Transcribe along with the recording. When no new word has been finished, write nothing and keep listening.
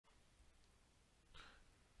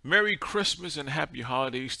Merry Christmas and happy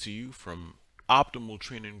holidays to you from Optimal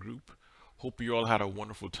Training Group. Hope you all had a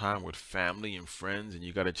wonderful time with family and friends and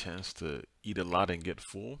you got a chance to eat a lot and get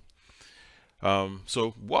full.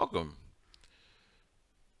 So welcome.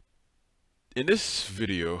 In this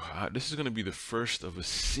video, this is going to be the first of a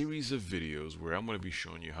series of videos where I'm going to be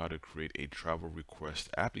showing you how to create a travel request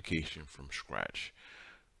application from scratch.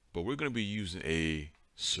 But we're going to be using a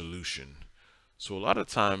solution. So a lot of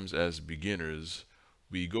times as beginners,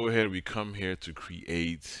 we go ahead, we come here to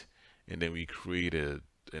create, and then we create an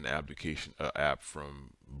application, app from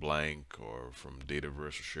blank or from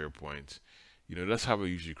Dataverse or SharePoint. That's how we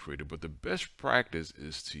usually create it. But the best practice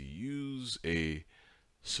is to use a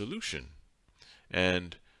solution.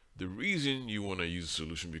 And the reason you want to use a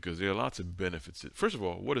solution because there are lots of benefits. First of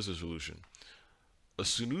all, what is a solution? A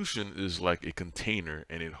solution is like a container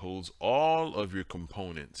and it holds all of your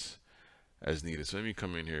components as needed. So let me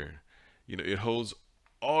come in here. It holds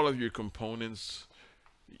all of your components.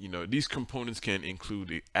 These components can include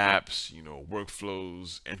the apps,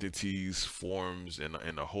 workflows, entities, forms,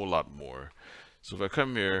 and a whole lot more. So if I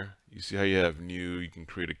come here, you see how you have new, you can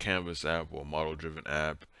create a canvas app or a model driven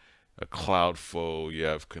app, a cloud flow, you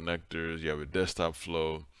have connectors, you have a desktop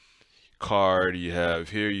flow, card, you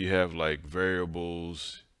have like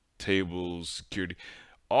variables, tables, security.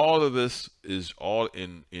 All of this is all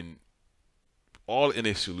in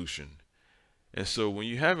a solution. And so when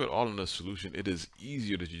you have it all in a solution, it is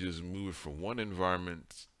easier that you just move it from one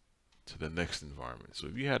environment to the next environment. So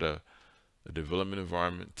if you had a development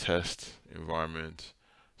environment, test environment,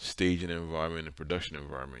 staging environment, and production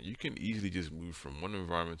environment, you can easily just move from one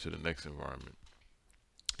environment to the next environment.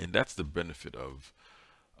 And that's the benefit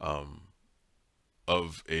um,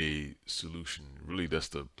 of a solution. Really, that's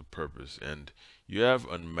the purpose. And you have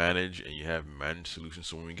unmanaged and you have managed solutions.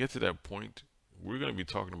 So when we get to that point, we're going to be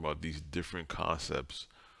talking about these different concepts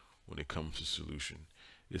when it comes to solution.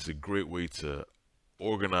 It's a great way to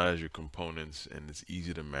organize your components and it's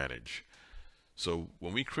easy to manage. So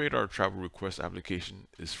when we create our travel request application,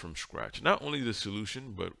 it's from scratch. Not only the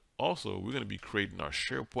solution, but also we're going to be creating our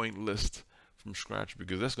SharePoint list from scratch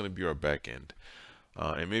because that's going to be our backend.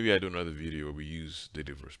 And maybe I do another video where we use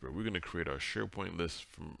Dataverse, but we're going to create our SharePoint list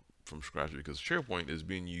from scratch because SharePoint is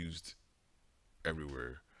being used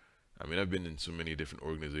everywhere. I mean, I've been in so many different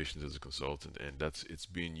organizations as a consultant, and it's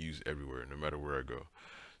being used everywhere, no matter where I go.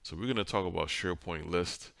 So we're going to talk about SharePoint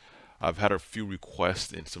list. I've had a few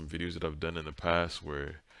requests in some videos that I've done in the past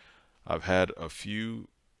where I've had a few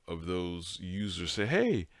of those users say,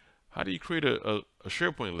 "Hey, how do you create a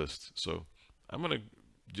SharePoint list?" So I'm going to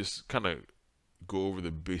just kind of go over the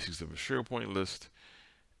basics of a SharePoint list,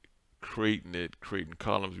 creating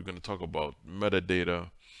columns. We're going to talk about metadata,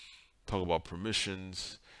 talk about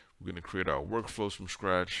permissions. We're going to create our workflows from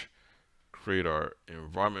scratch, create our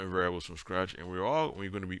environment variables from scratch, and we're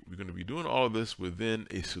going to be doing all of this within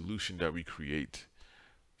a solution that we create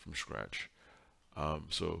from scratch.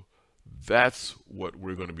 So that's what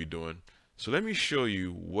we're going to be doing. So let me show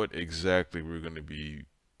you what exactly we're going to be,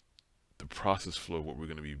 the process flow of what we're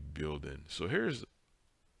going to be building. So here's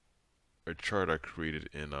a chart I created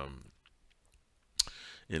in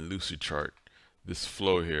Lucidchart. This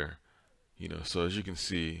flow here, so as you can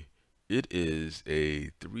see, it is a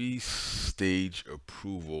three-stage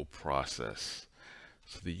approval process.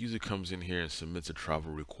 So the user comes in here and submits a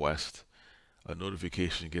travel request. A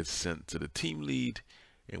notification gets sent to the team lead,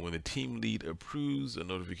 and when the team lead approves, a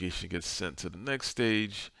notification gets sent to the next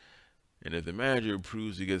stage. And if the manager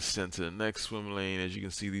approves, it gets sent to the next swim lane. As you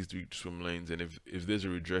can see, these three swim lanes. And if there's a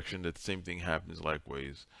rejection, that same thing happens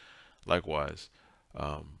likewise.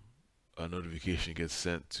 A notification gets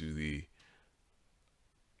sent to the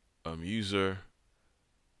user.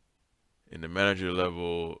 In the manager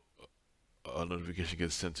level, a notification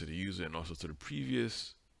gets sent to the user and also to the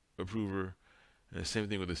previous approver. And the same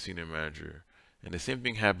thing with the senior manager. And the same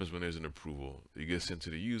thing happens when there's an approval. It gets sent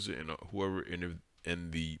to the user and whoever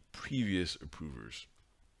in the previous approvers.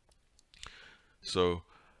 So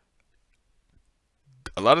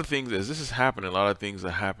a lot of things, as this is happening, a lot of things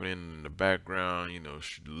are happening in the background.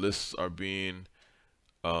 Lists are being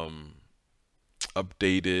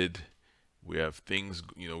updated. We have things,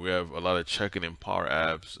 we have a lot of checking in Power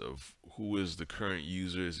Apps of who is the current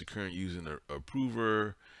user. Is the current user an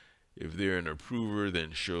approver? If they're an approver,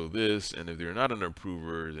 then show this. And if they're not an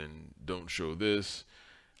approver, then don't show this.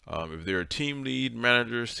 If they're a team lead,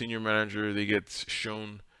 manager, senior manager, they get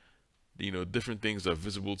shown, different things are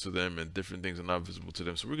visible to them and different things are not visible to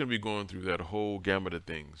them. So we're going to be going through that whole gamut of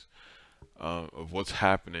things of what's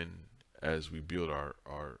happening as we build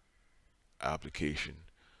our application.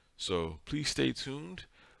 So please stay tuned.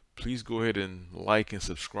 please go ahead and like and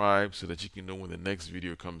subscribe so that you can know when the next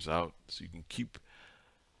video comes out, so you can keep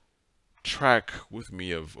track with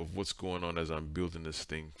me of what's going on as I'm building this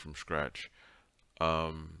thing from scratch.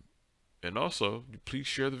 And also, please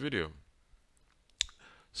share the video.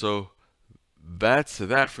 So that's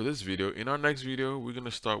that for this video. In our next video, we're going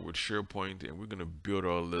to start with SharePoint, and we're going to build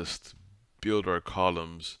our list, build our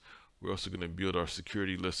columns. We're also going to build our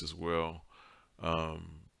security list as well,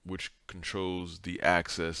 which controls the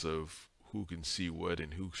access of who can see what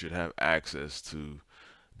and who should have access to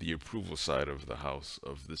the approval side of the house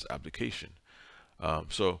of this application.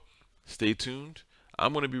 So stay tuned.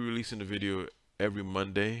 I'm going to be releasing the video every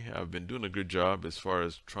Monday. I've been doing a good job as far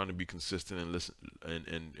as trying to be consistent and listen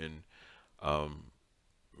and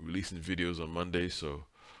releasing videos on Monday. So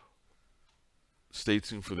stay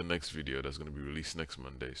tuned for the next video that's going to be released next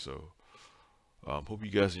Monday. So hope you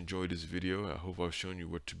guys enjoyed this video. I hope I've shown you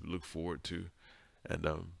what to look forward to. And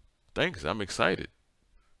thanks. I'm excited.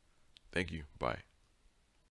 Thank you. Bye.